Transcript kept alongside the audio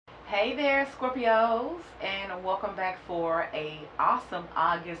Hey there, Scorpios, and welcome back for a awesome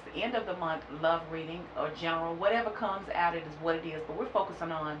August, end of the month love reading or general, whatever comes out, it is what it is. But we're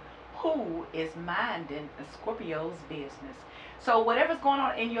focusing on who is minding Scorpio's business. So whatever's going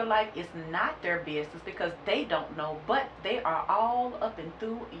on in your life is not their business because they don't know, but they are all up and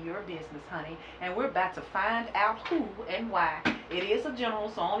through your business, honey. And we're about to find out who and why. It is a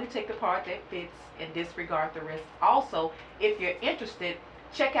general, so only take the part that fits and disregard the rest. Also, if you're interested,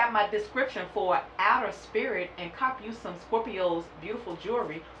 check out my description for outer spirit and cop you some Scorpio's beautiful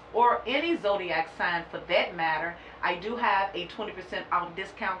jewelry or any zodiac sign for that matter. I do have a 20% off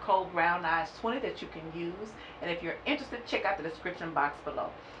discount code Brown Eyes 20 that you can use. And if you're interested, check out the description box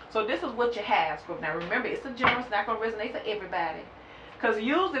below. So this is what you have, Scorpio. Now remember, it's a general, it's not going to resonate for everybody. Because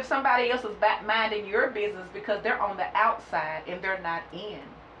usually if somebody else is minding your business because they're on the outside and they're not in.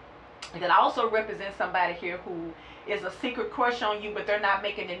 It can also represent somebody here who is a secret crush on you, but they're not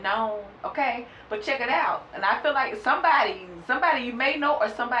making it known. Okay, but check it out. And I feel like somebody you may know or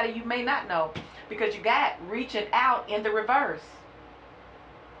somebody you may not know, because you got reaching out in the reverse.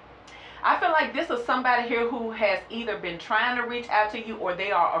 I feel like this is somebody here who has either been trying to reach out to you or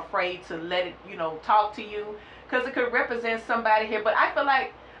they are afraid to let it, talk to you, because it could represent somebody here. But I feel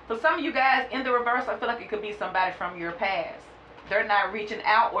like for some of you guys in the reverse, I feel like it could be somebody from your past. They're not reaching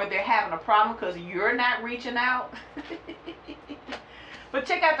out or they're having a problem because you're not reaching out. But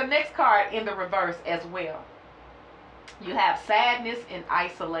check out the next card in the reverse as well. You have sadness and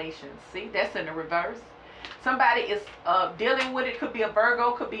isolation. See, that's in the reverse. Somebody is dealing with it. Could be a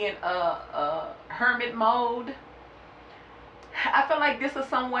Virgo, could be in a hermit mode. I feel like this is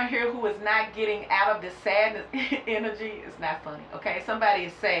someone here who is not getting out of this sadness energy. It's not funny, okay? Somebody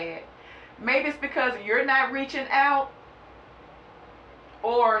is sad. Maybe it's because you're not reaching out,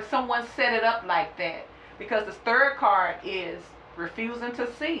 or someone set it up like that, because the third card is refusing to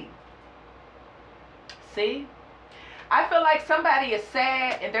see. See? I feel like somebody is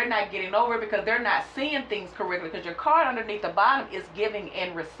sad and they're not getting over it because they're not seeing things correctly, because your card underneath the bottom is giving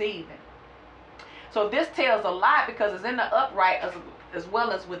and receiving. So this tells a lot because it's in the upright as well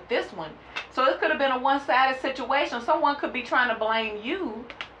as with this one. So it could have been a one-sided situation. Someone could be trying to blame you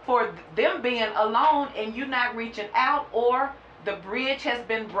for them being alone and you not reaching out, or the bridge has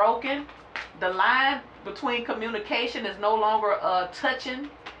been broken. The line between communication is no longer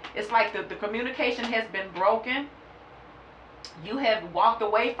touching. It's like the communication has been broken. You have walked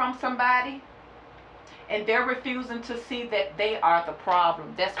away from somebody and they're refusing to see that they are the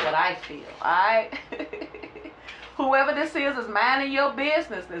problem. That's what I feel. Alright? Whoever this is minding your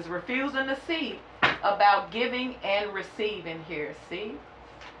business, is refusing to see about giving and receiving here. See?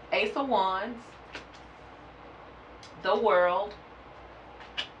 Ace of Wands. The World,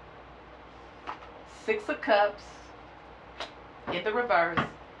 Six of Cups in the reverse.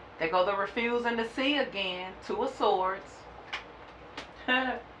 There go the refusing to see again. Two of Swords,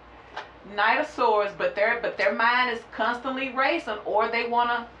 Knight of Swords, but their mind is constantly racing, or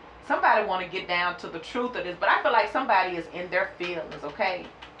somebody want to get down to the truth of this. But I feel like somebody is in their feelings. Okay,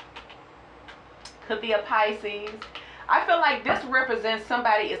 could be a Pisces. I feel like this represents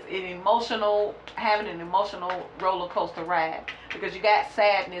somebody is having an emotional roller coaster ride, because you got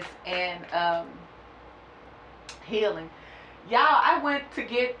sadness and healing. Y'all, I went to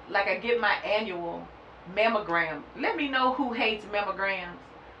get my annual mammogram. Let me know who hates mammograms.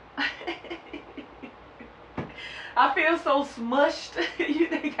 I feel so smushed.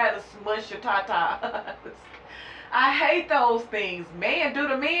 They gotta smush your tatas. I hate those things. Man, do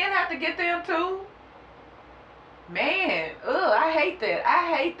the men have to get them too? Man, I hate that.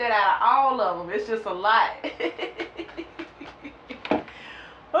 I hate that out of all of them. It's just a lot.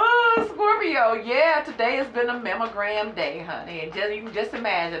 Oh, Scorpio. Yeah, today has been a mammogram day, honey. And you can just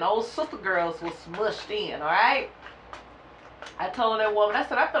imagine, old sister girls were smushed in, all right? I told that woman, I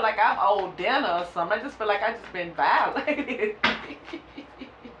said, I feel like I'm old dinner or something. I just feel like I just been violated.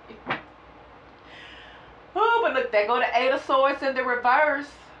 Oh, but look, there go the Eight of Swords in the reverse.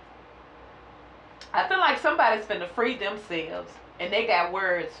 I feel like somebody's finna free themselves and they got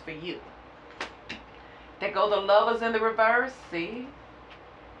words for you. There go the Lovers in the reverse. See?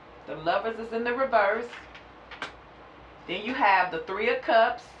 The Lovers is in the reverse. Then you have the Three of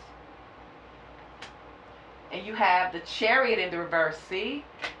Cups. And you have the Chariot in the reverse. See?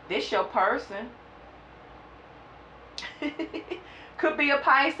 This your person. Could be a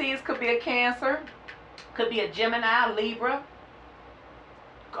Pisces, could be a Cancer, could be a Gemini, Libra,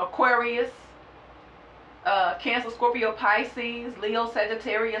 Aquarius, Cancer, Scorpio, Pisces, Leo,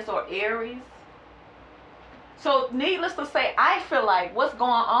 Sagittarius, or Aries. So needless to say, I feel like what's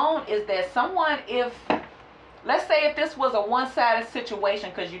going on is that someone, if Let's say if this was a one-sided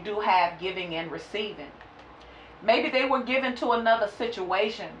situation, because you do have giving and receiving. Maybe they were given to another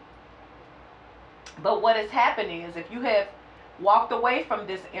situation. But what has happened is, if you have walked away from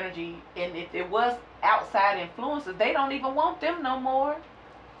this energy, and if it was outside influences, they don't even want them no more.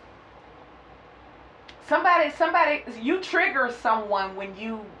 Somebody, you trigger someone when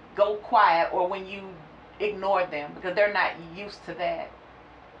you go quiet or when you ignore them, because they're not used to that.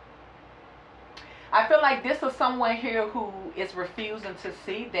 I feel like this is someone here who is refusing to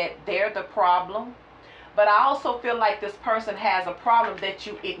see that they're the problem. But I also feel like this person has a problem that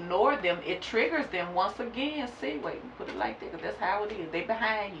you ignore them. It triggers them once again. See, wait, put it like that, because that's how it is. They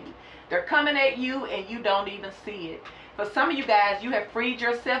behind you. They're coming at you and you don't even see it. For some of you guys, you have freed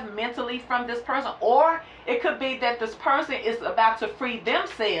yourself mentally from this person. Or it could be that this person is about to free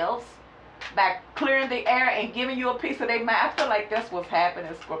themselves by clearing the air and giving you a piece of their mind. I feel like that's what's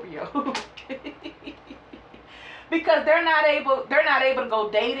happening, Scorpio. Because they're not able to go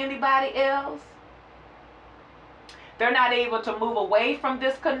date anybody else. They're not able to move away from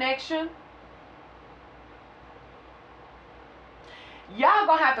this connection. Y'all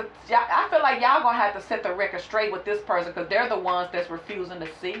gonna have to, I feel like y'all gonna have to set the record straight with this person, because they're the ones that's refusing to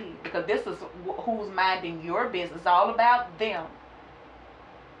see. Because this is who's minding your business. It's all about them.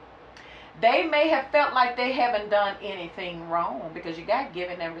 They may have felt like they haven't done anything wrong, because you got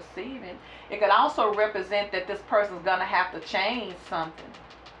giving and receiving. It could also represent that this person's going to have to change something.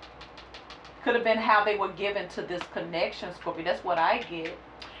 Could have been how they were given to this connection, Scorpio. That's what I get.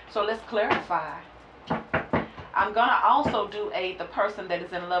 So let's clarify. I'm going to also do the person that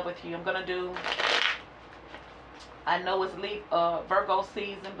is in love with you. I'm going to do, I know it's Virgo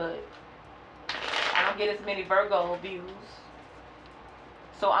season, but I don't get as many Virgo views.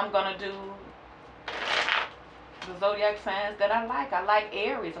 So I'm going to do the zodiac signs that I like. I like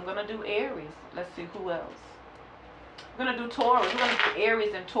Aries. I'm going to do Aries. Let's see who else. I'm going to do Taurus. We're going to do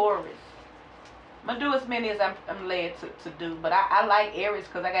Aries and Taurus. I'm going to do as many as I'm led to do. But I like Aries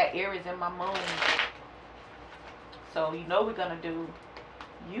because I got Aries in my moon. So you know we're going to do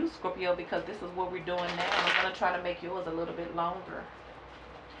you, Scorpio, because this is what we're doing now. I'm going to try to make yours a little bit longer.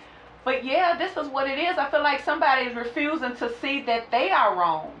 But yeah, this is what it is. I feel like somebody is refusing to see that they are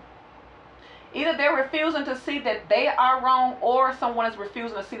wrong. Either they're refusing to see that they are wrong, or someone is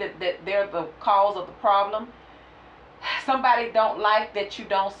refusing to see that they're the cause of the problem. Somebody don't like that you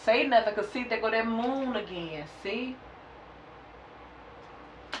don't say nothing, because see, there go that moon again. See?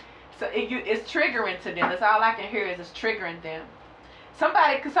 So it's triggering to them. That's all I can hear is it's triggering them.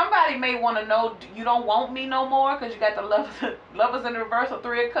 Somebody may want to know, you don't want me no more, because you got the lovers in the reverse, or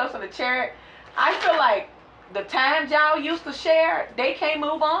Three of Cups and the Chariot. I feel like the times y'all used to share, they can't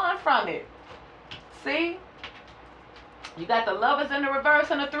move on from it. See? You got the lovers in the reverse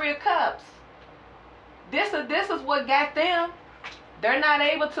and the Three of Cups. This is what got them. They're not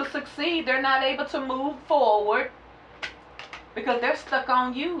able to succeed. They're not able to move forward because they're stuck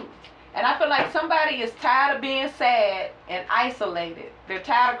on you. And I feel like somebody is tired of being sad and isolated. They're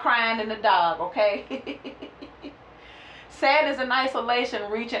tired of crying in the dark, okay? Sadness and isolation,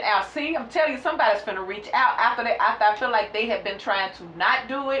 reaching out. See, I'm telling you, somebody's finna reach out after I feel like they have been trying to not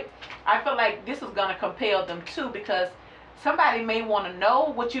do it. I feel like this is gonna compel them to, because somebody may want to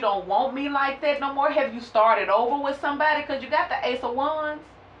know what you don't want me like that no more. Have you started over with somebody? Because you got the Ace of Wands.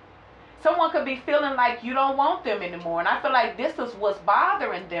 Someone could be feeling like you don't want them anymore. And I feel like this is what's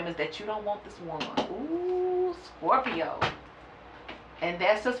bothering them, is that you don't want this woman. Ooh, Scorpio. And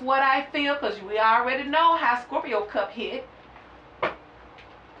that's just what I feel, because we already know how Scorpio cup hit.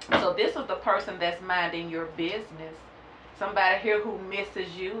 So this is the person that's minding your business. Somebody here who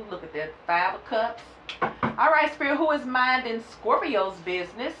misses you. Look at that, Five of Cups. All right, Spirit, who is minding Scorpio's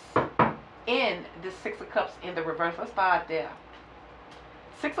business in the Six of Cups in the reverse? Let's start there.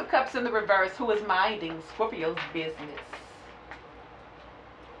 Six of Cups in the reverse, who is minding Scorpio's business?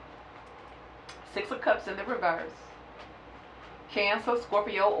 Six of Cups in the reverse. Cancer,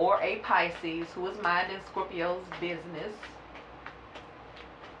 Scorpio, or a Pisces, who is minding Scorpio's business?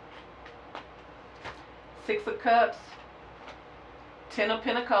 Six of Cups, Ten of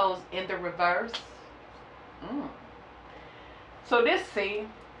Pentacles in the reverse. So this, see,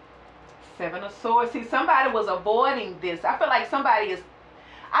 Seven of Swords. See, somebody was avoiding this. I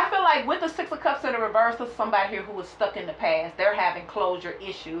feel like with the Six of Cups in the reverse, there's somebody here who was stuck in the past. They're having closure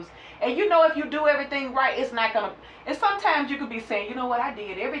issues. And you know, if you do everything right, it's not going to... And sometimes you could be saying, you know what, I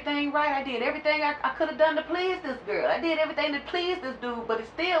did everything right. I did everything I could have done to please this girl. I did everything to please this dude, but it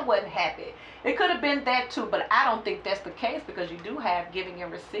still wasn't happy. It could have been that too, but I don't think that's the case, because you do have giving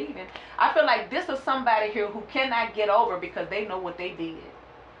and receiving. I feel like this is somebody here who cannot get over because they know what they did.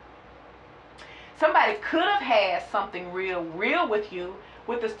 Somebody could have had something real with you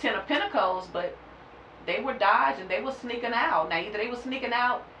with this Ten of Pentacles, but they were dodging. They were sneaking out. Now, either they were sneaking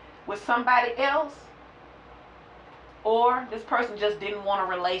out with somebody else, or this person just didn't want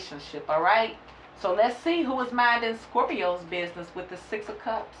a relationship, all right? So let's see who is minding Scorpio's business with the Six of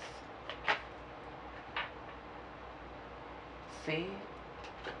Cups. See?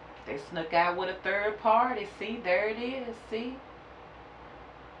 They snuck out with a third party. See? There it is. See?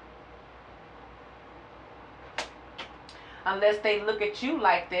 Unless they look at you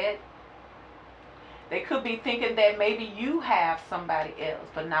like that, they could be thinking that maybe you have somebody else.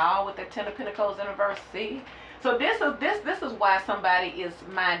 But now with the Ten of Pentacles in reverse, see? So this is why somebody is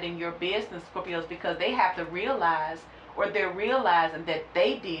minding your business, Scorpios, because they have to realize, or they're realizing that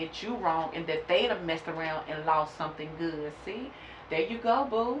they did you wrong and that they done messed around and lost something good. See? There you go,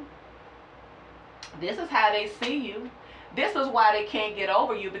 boo. This is how they see you. This is why they can't get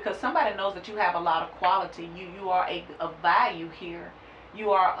over you, because somebody knows that you have a lot of quality. You are of value here.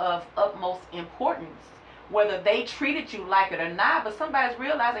 You are of utmost importance, whether they treated you like it or not. But somebody's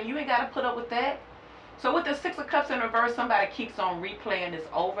realizing you ain't got to put up with that. So with the Six of Cups in reverse, somebody keeps on replaying this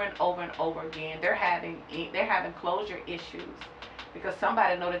over and over and over again. They're having closure issues because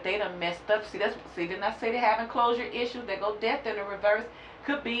somebody know that they done messed up. See, didn't I say they're having closure issues? They go death in the reverse.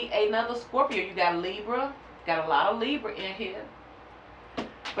 Could be another Scorpio. You got Libra. Got a lot of Libra in here.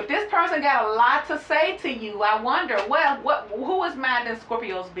 But this person got a lot to say to you. I wonder, well, who is minding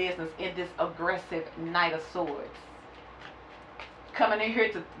Scorpio's business in this aggressive Knight of Swords? Coming in here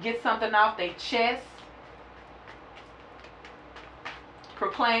to get something off their chest.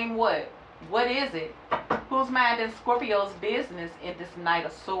 Proclaim what? What is it? Who's minding Scorpio's business in this Knight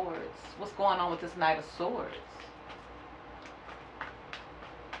of Swords? What's going on with this Knight of Swords?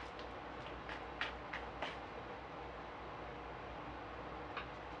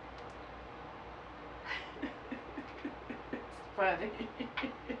 Funny.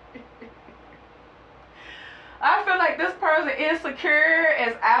 I feel like this person insecure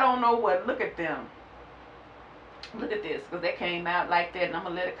as I don't know what. Look at them. Look at this, because that came out like that, and I'm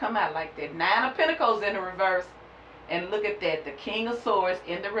going to let it come out like that. Nine of Pentacles in the reverse. And look at that, the King of Swords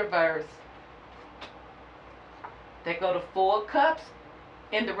in the reverse. There go the Four of Cups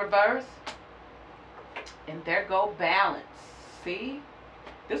in the reverse. And there go balance. See?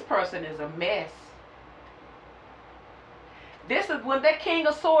 This person is a mess. This is when that King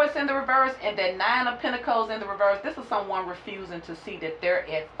of Swords in the reverse and that Nine of Pentacles in the reverse. This is someone refusing to see that they're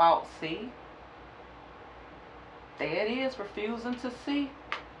at fault. See? There it is, refusing to see.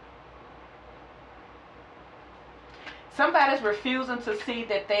 Somebody's refusing to see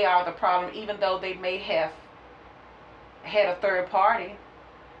that they are the problem, even though they may have had a third party.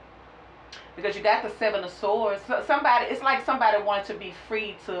 Because you got the Seven of Swords. So it's like somebody wanted to be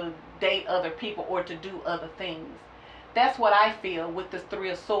free to date other people or to do other things. That's what I feel with this Three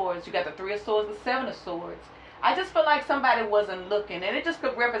of Swords. You got the Three of Swords and Seven of Swords. I just feel like somebody wasn't looking. And it just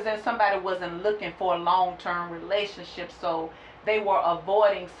could represent somebody wasn't looking for a long-term relationship. So they were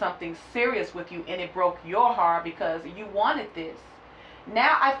avoiding something serious with you. And it broke your heart because you wanted this.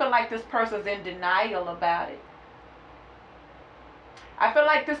 Now I feel like this person's in denial about it. I feel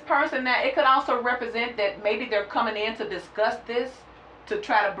like this person now, it could also represent that maybe they're coming in to discuss this, to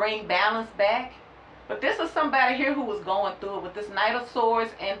try to bring balance back. But this is somebody here who was going through it with this Knight of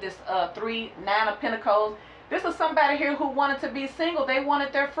Swords and this Nine of Pentacles. This is somebody here who wanted to be single. They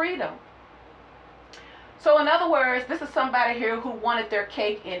wanted their freedom. So in other words, this is somebody here who wanted their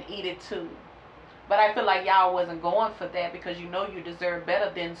cake and eat it too. But I feel like y'all wasn't going for that because you know you deserve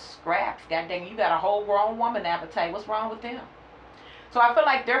better than scraps. God dang, you got a whole grown woman appetite. What's wrong with them? So I feel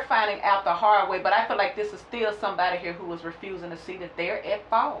like they're finding out the hard way. But I feel like this is still somebody here who was refusing to see that they're at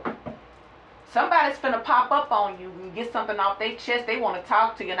fault. Somebody's finna pop up on you and get something off their chest. They want to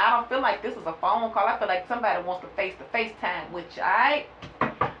talk to you. And I don't feel like this is a phone call. I feel like somebody wants to face-to-face time with you, alright?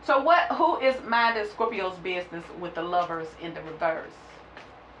 So who is minding Scorpio's business with the Lovers in the reverse?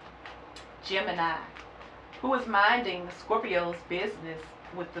 Gemini. Who is minding Scorpio's business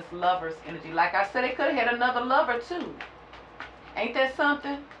with this Lovers energy? Like I said, they could have had another lover too. Ain't that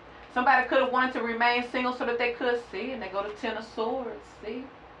something? Somebody could have wanted to remain single so that they could see. And they go to Ten of Swords, see?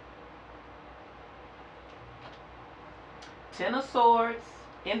 Ten of Swords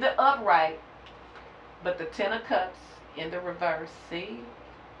in the upright, but the Ten of Cups in the reverse, see?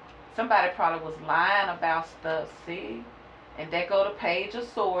 Somebody probably was lying about stuff, see? And there go the Page of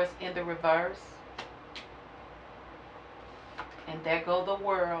Swords in the reverse. And there go the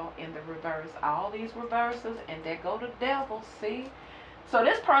World in the reverse. All these reverses, and there go the Devil, see? So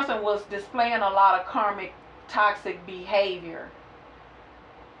this person was displaying a lot of karmic, toxic behavior.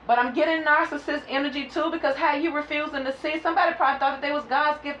 But I'm getting narcissist energy too, because how you refusing to see? Somebody probably thought that they was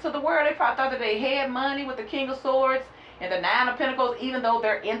God's gift to the world. They probably thought that they had money with the King of Swords and the Nine of Pentacles, even though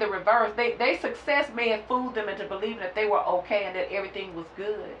they're in the reverse. They success may have fooled them into believing that they were okay and that everything was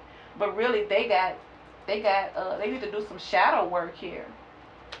good. But really they need to do some shadow work here.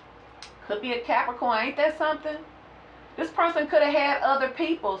 Could be a Capricorn, ain't that something? This person could have had other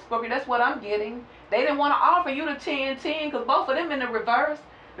people, Scorpio. That's what I'm getting. They didn't want to offer you the 10-10 because both of them in the reverse.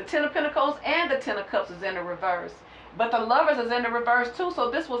 The Ten of Pentacles and the Ten of Cups is in the reverse. But the Lovers is in the reverse too.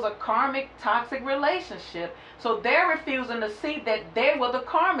 So this was a karmic, toxic relationship. So they're refusing to see that they were the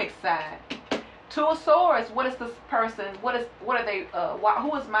karmic side. Two of Swords. What is this person? What are they?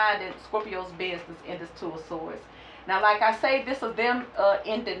 Who is minding Scorpio's business in this Two of Swords? Now, like I say, this is them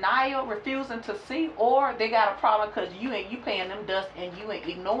in denial, refusing to see, or they got a problem because you paying them dust and you ain't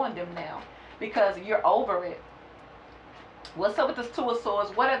ignoring them now because you're over it. What's up with this Two of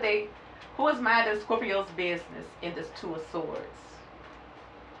Swords? What are they? Who is minding Scorpio's business in this Two of Swords?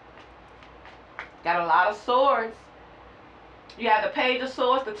 Got a lot of swords. You have the Page of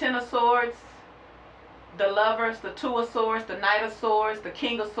Swords, the Ten of Swords, the Lovers, the Two of Swords, the Knight of Swords, the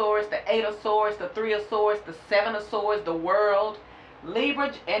King of Swords, the Eight of Swords, the Three of Swords, the Seven of Swords, the World,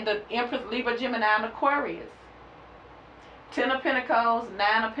 Libra, and the Empress, Libra, Gemini, and Aquarius. Ten of Pentacles,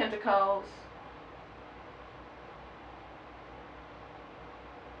 Nine of Pentacles.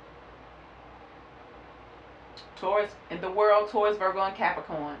 Taurus, in the World, Taurus, Virgo, and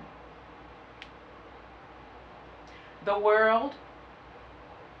Capricorn. The World,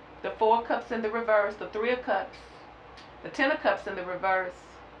 the Four of Cups in the reverse, the Three of Cups, the Ten of Cups in the reverse,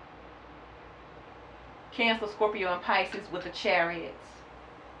 Cancer, Scorpio, and Pisces with the Chariots.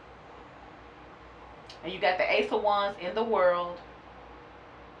 And you got the Ace of Wands in the World,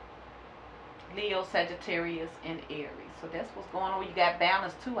 Leo, Sagittarius, and Aries. So that's what's going on. You got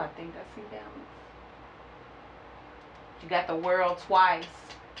balance too, I think. I see balance. You got the World twice.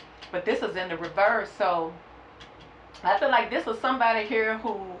 But this is in the reverse. So I feel like this is somebody here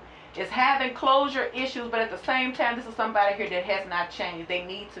who is having closure issues, but at the same time, this is somebody here that has not changed. They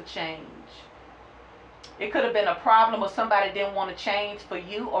need to change. It could have been a problem or somebody didn't want to change for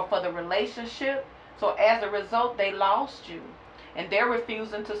you or for the relationship. So as a result, they lost you. And they're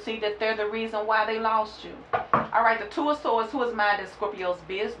refusing to see that they're the reason why they lost you. All right, the Two of Swords. Who is minding Scorpio's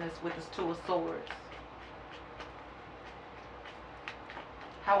business with this Two of Swords?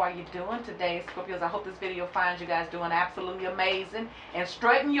 How are you doing today, Scorpios? I hope this video finds you guys doing absolutely amazing and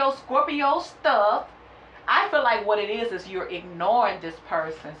strutting your Scorpio stuff. I feel like what it is you're ignoring this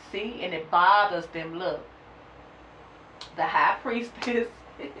person, see? And it bothers them. Look, the High Priestess.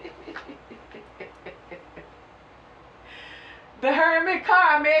 The Hermit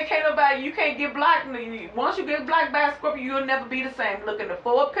card, man. Can't nobody, you can't get blocked. Once you get blocked by a Scorpio, you'll never be the same. Look at the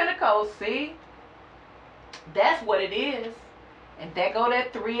Four of Pentacles, see? That's what it is. And there go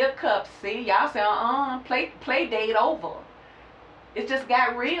that Three of Cups. See, y'all say, play date over. It just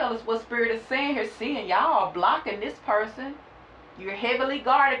got real, is what Spirit is saying here. See, and y'all are blocking this person. You're heavily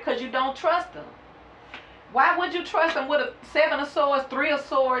guarded because you don't trust them. Why would you trust them with a Seven of Swords, Three of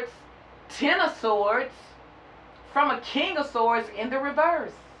Swords, Ten of Swords, from a King of Swords in the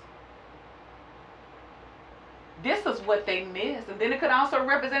reverse? This is what they miss. And then it could also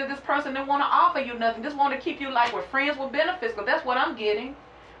represent this person didn't want to offer you nothing. Just want to keep you like with friends with benefits. Because that's what I'm getting.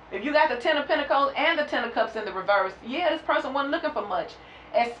 If you got the Ten of Pentacles and the Ten of Cups in the reverse, yeah, this person wasn't looking for much.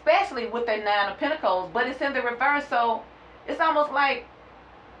 Especially with their Nine of Pentacles. But it's in the reverse. So it's almost like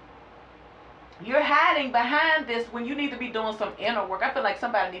you're hiding behind this when you need to be doing some inner work. I feel like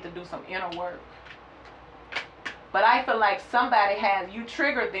somebody needs to do some inner work. But I feel like somebody you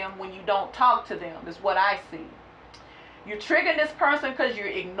trigger them when you don't talk to them. Is what I see. You're triggering this person because you're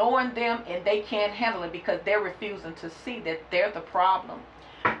ignoring them and they can't handle it because they're refusing to see that they're the problem.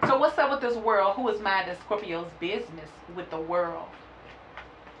 So what's up with this World? Who is minding Scorpio's business with the World?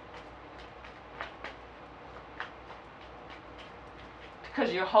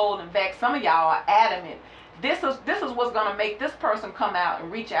 Because you're holding back. Some of y'all are adamant. This is what's going to make this person come out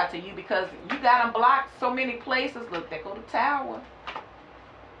and reach out to you because you got them blocked so many places. Look, there go the Tower.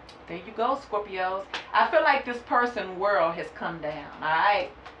 There you go, Scorpios. I feel like this person's world has come down, all right?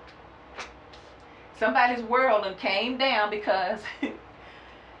 Somebody's world and came down because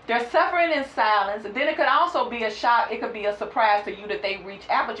they're suffering in silence. And then it could also be a shock. It could be a surprise to you that they reach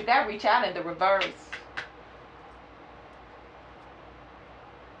out, but you got to reach out in the reverse.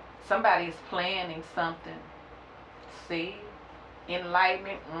 Somebody's planning something. See?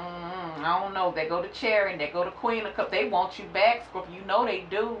 Enlightenment. I don't know. They go to Chariot. They go to Queen of Cups. They want you back, Scorpio. You know they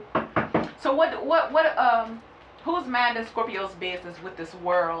do. So Who's minding Scorpio's business with this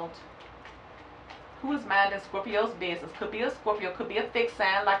world? Who is minding Scorpio's business? Could be a Scorpio, could be a fixed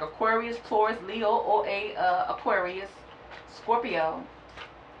sign like Aquarius, Taurus, Leo, or a Aquarius, Scorpio.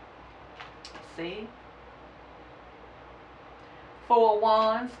 See? Four of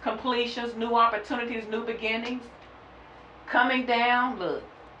Wands, completions, new opportunities, new beginnings. Coming down, look,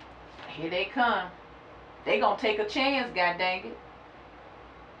 here they come. They gonna take a chance, god dang it.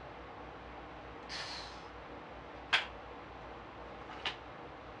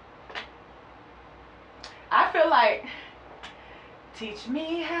 I feel like, teach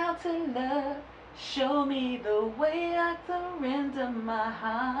me how to love, show me the way, I surrender my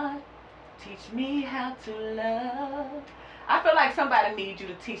heart. Teach me how to love. I feel like somebody needs you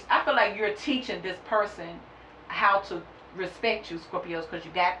to teach. I feel like you're teaching this person how to respect you, Scorpios, because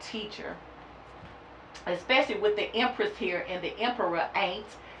you got teacher. Especially with the Empress here and the Emperor ain't.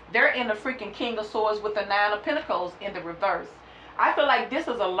 They're in the freaking King of Swords with the Nine of Pentacles in the reverse. I feel like this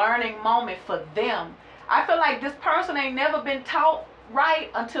is a learning moment for them. I feel like this person ain't never been taught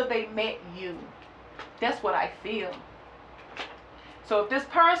right until they met you. That's what I feel. So if this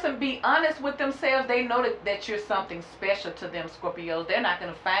person be honest with themselves, they know that you're something special to them, Scorpios. They're not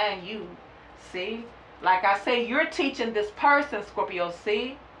going to find you. See? Like I say, you're teaching this person, Scorpio.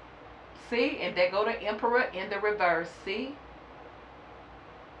 See? See? And they go to Emperor in the reverse. See?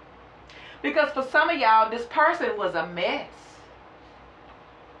 Because for some of y'all, this person was a mess.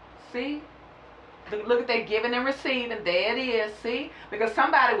 See? Look at that giving and receiving. There it is. See? Because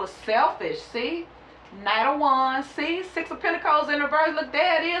somebody was selfish. See? Knight of Wands. See? Six of Pentacles in reverse. Look,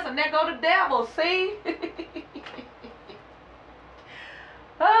 there it is. And there go the devil. See?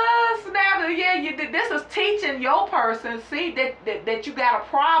 Oh, snap. Yeah, this is teaching your person. See? That you got a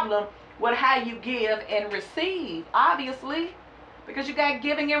problem with how you give and receive. Obviously. Because you got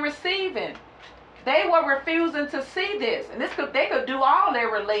giving and receiving. They were refusing to see this. And they could do all their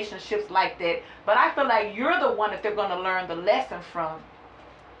relationships like that. But I feel like you're the one that they're going to learn the lesson from.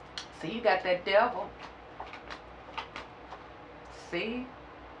 See, you got that devil. See?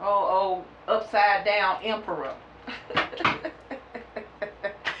 Oh, upside down emperor.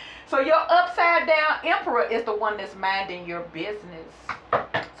 So your upside down emperor is the one that's minding your business.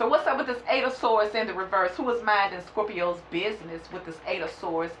 So what's up with this Eight of Swords in the reverse? Who is minding Scorpio's business with this Eight of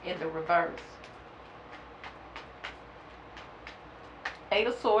Swords in the reverse? Eight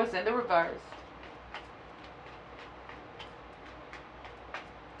of Swords in the reverse.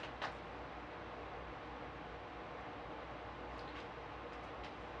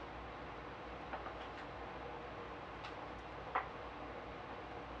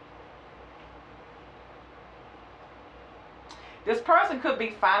 This person could be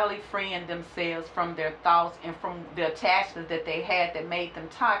finally freeing themselves from their thoughts and from the attachments that they had that made them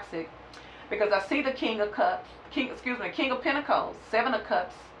toxic. Because I see the King of Cups, King of Pentacles, Seven of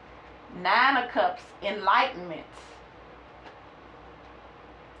Cups, Nine of Cups, Enlightenment.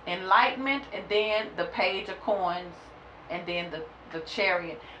 Enlightenment, and then the Page of Coins, and then the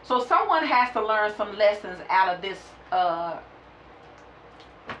Chariot. So someone has to learn some lessons out of this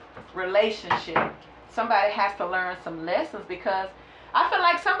relationship. Somebody has to learn some lessons, because I feel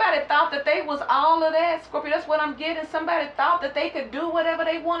like somebody thought that they was all of that, Scorpio. That's what I'm getting. Somebody thought that they could do whatever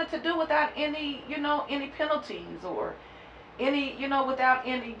they wanted to do without any, any penalties or any, without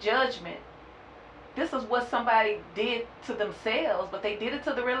any judgment. This is what somebody did to themselves, but they did it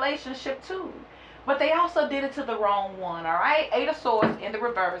to the relationship too. But they also did it to the wrong one, all right? Eight of Swords in the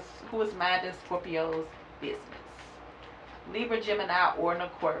reverse. Who is minding Scorpio's business? Libra, Gemini, or an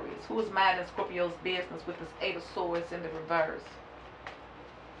Aquarius. Who is minding Scorpio's business with this Eight of Swords in the reverse?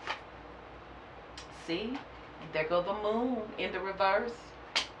 See? There go the Moon in the reverse.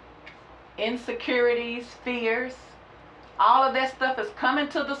 Insecurities, fears. All of that stuff is coming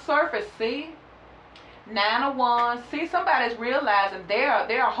to the surface, see? Nine of Wands. See, somebody's realizing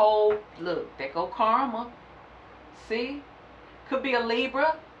they're a whole, look, there go karma. See? Could be a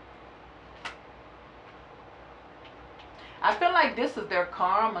Libra. I feel like this is their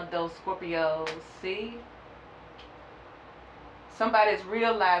karma, those Scorpios. See? Somebody's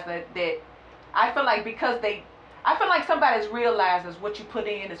realized that I feel like I feel like somebody's realized is what you put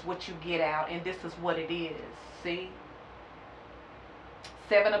in is what you get out, and this is what it is. See?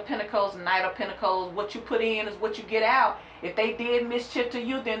 Seven of Pentacles, Knight of Pentacles. What you put in is what you get out. If they did mischief to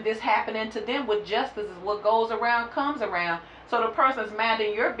you, then this happening to them with justice is what goes around comes around. So the person's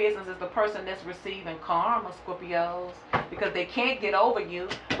minding your business is the person that's receiving karma, Scorpios, because they can't get over you,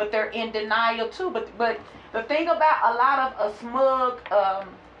 but they're in denial too. But the thing about a lot of smug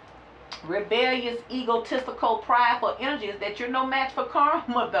rebellious, egotistical, prideful energy is that you're no match for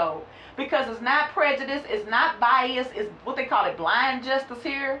karma, though. Because it's not prejudice, it's not bias, it's what they call it, blind justice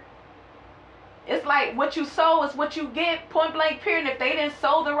here. It's like what you sow is what you get, point blank period. If they didn't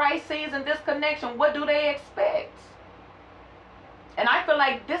sow the right seeds in this connection, what do they expect? And I feel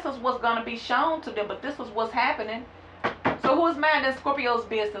like this is what's going to be shown to them, but this is what's happening. So who is minding Scorpio's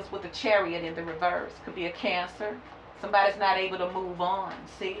business with the Chariot in the reverse? Could be a Cancer. Somebody's not able to move on,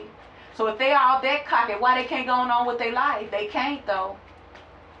 see? So if they all that cocky, why they can't go on with their life? They can't, though.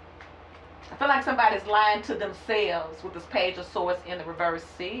 I feel like somebody's lying to themselves with this Page of Swords in the reverse,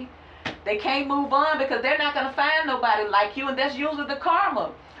 see? They can't move on because they're not going to find nobody like you, and that's usually the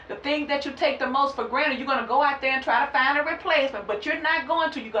karma. The thing that you take the most for granted, you're going to go out there and try to find a replacement, but you're not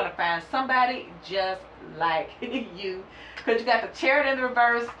going to. You're going to find somebody just like you, because you got the Chariot in the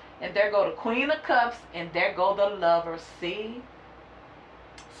reverse, and there go the Queen of Cups, and there go the Lover. See?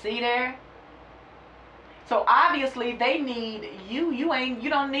 See there? So obviously they need you. You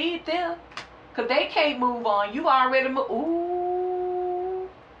don't need them, because they can't move on. You already moved. Ooh,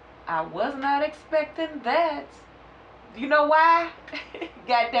 I was not expecting that. You know why?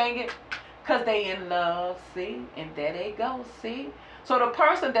 God dang it. Because they in love, see? And there they go, see? So the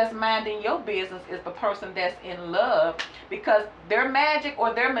person that's minding your business is the person that's in love, because their magic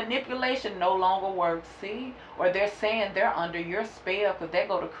or their manipulation no longer works, see? Or they're saying they're under your spell, because they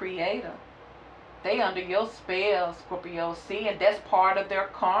go to Creator. They under your spell, Scorpio, see? And that's part of their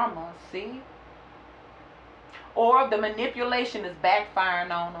karma, see? Or the manipulation is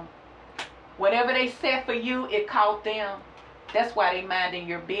backfiring on them. Whatever they set for you, it caught them. That's why they minding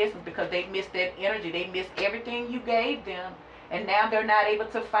your business, because they missed that energy. They missed everything you gave them. And now they're not able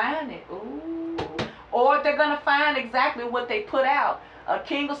to find it. Ooh. Or they're going to find exactly what they put out. A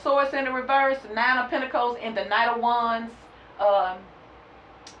King of Swords in the reverse, Nine of Pentacles, and the Knight of Wands.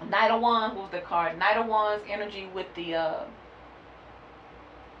 Knight of Wands, what was the card? Knight of Wands energy with the...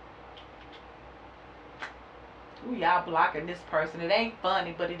 Ooh, y'all blocking this person. It ain't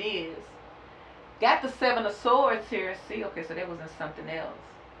funny, but it is. Got the Seven of Swords here. See, okay, so that was in something else.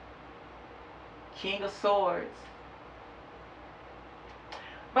 King of Swords.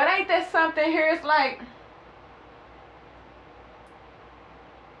 But ain't that something here? It's like,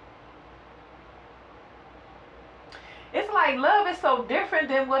 love is so different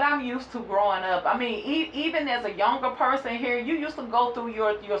than what I'm used to growing up. I mean, even as a younger person here, you used to go through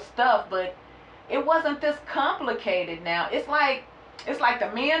your stuff, but it wasn't this complicated now. It's like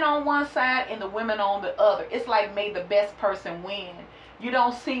the men on one side and the women on the other. It's like may the best person win. You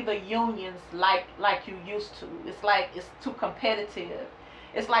don't see the unions like you used to. It's like it's too competitive.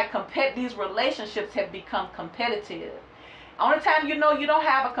 It's like these relationships have become competitive. Only time you know you don't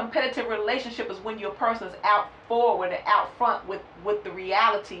have a competitive relationship is when your person's out forward and out front with the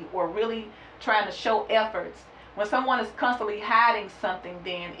reality, or really trying to show efforts. When someone is constantly hiding something,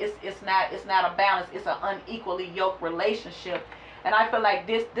 then it's not a balance. It's an unequally yoked relationship. And I feel like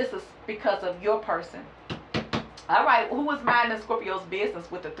this is because of your person. All right, who is minding Scorpio's business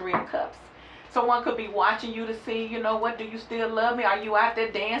with the Three of Cups? Someone could be watching you to see, you know what, do you still love me? Are you out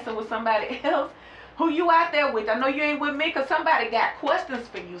there dancing with somebody else? Who you out there with? I know you ain't with me, because somebody got questions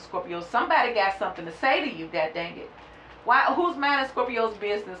for you, Scorpio. Somebody got something to say to you, god dang it. Who's minding Scorpio's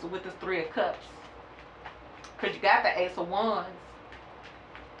business with the Three of Cups? Because you got the Ace of Wands.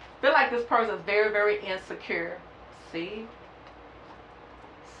 Feel like this person is very, very insecure. See?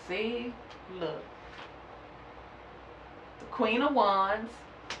 See? Look. The Queen of Wands.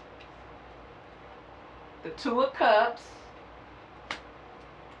 The Two of Cups.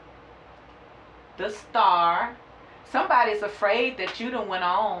 The Star. Somebody's afraid that you done went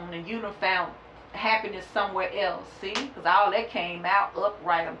on and you done found happiness somewhere else. See? Because all that came out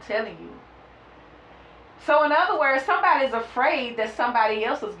upright, I'm telling you. So in other words, somebody's afraid that somebody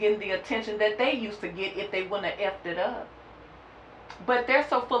else is getting the attention that they used to get if they wouldn't have effed it up. But they're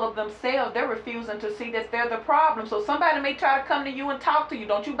so full of themselves, they're refusing to see that they're the problem. So somebody may try to come to you and talk to you.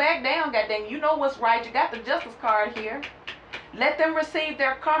 Don't you back down, goddamn. You know what's right. You got the Justice card here. Let them receive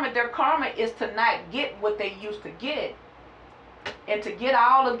their karma. Their karma is to not get what they used to get. And to get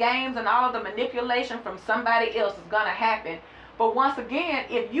all the games and all of the manipulation from somebody else is going to happen. But once again,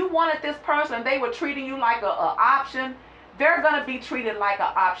 if you wanted this person and they were treating you like a option, they're going to be treated like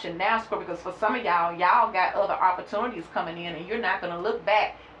an option now, Scorpio, because for some of y'all got other opportunities coming in and you're not going to look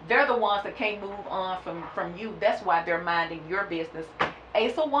back. They're the ones that can't move on from you. That's why they're minding your business.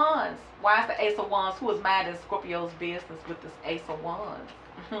 Ace of Wands. Why is the Ace of Wands? Who is minding Scorpio's business with this Ace of Wands?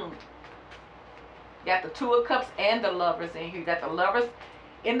 Got the Two of Cups and the Lovers in here. You got the Lovers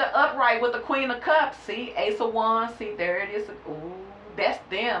in the upright with the Queen of Cups. See? Ace of Wands. See, there it is. Ooh. That's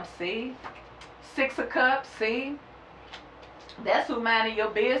them, see? Six of Cups, see? That's who minding your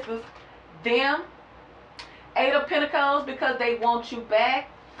business. Them. Eight of Pentacles, because they want you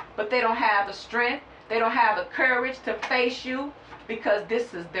back, but they don't have the strength. They don't have the courage to face you, because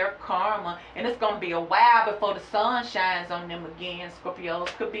this is their karma. And it's going to be a while before the sun shines on them again. Scorpios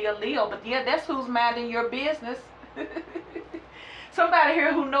could be a Leo. But yeah, that's who's minding your business. Somebody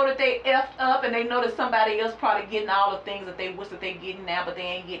here who know that they effed up, and they know that somebody else probably getting all the things that they wish that they getting now, but they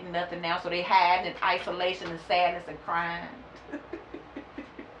ain't getting nothing now. So they hiding in isolation and sadness and crying.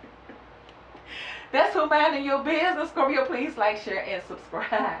 That's who minding your business. Scorpio, please like, share, and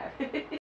subscribe.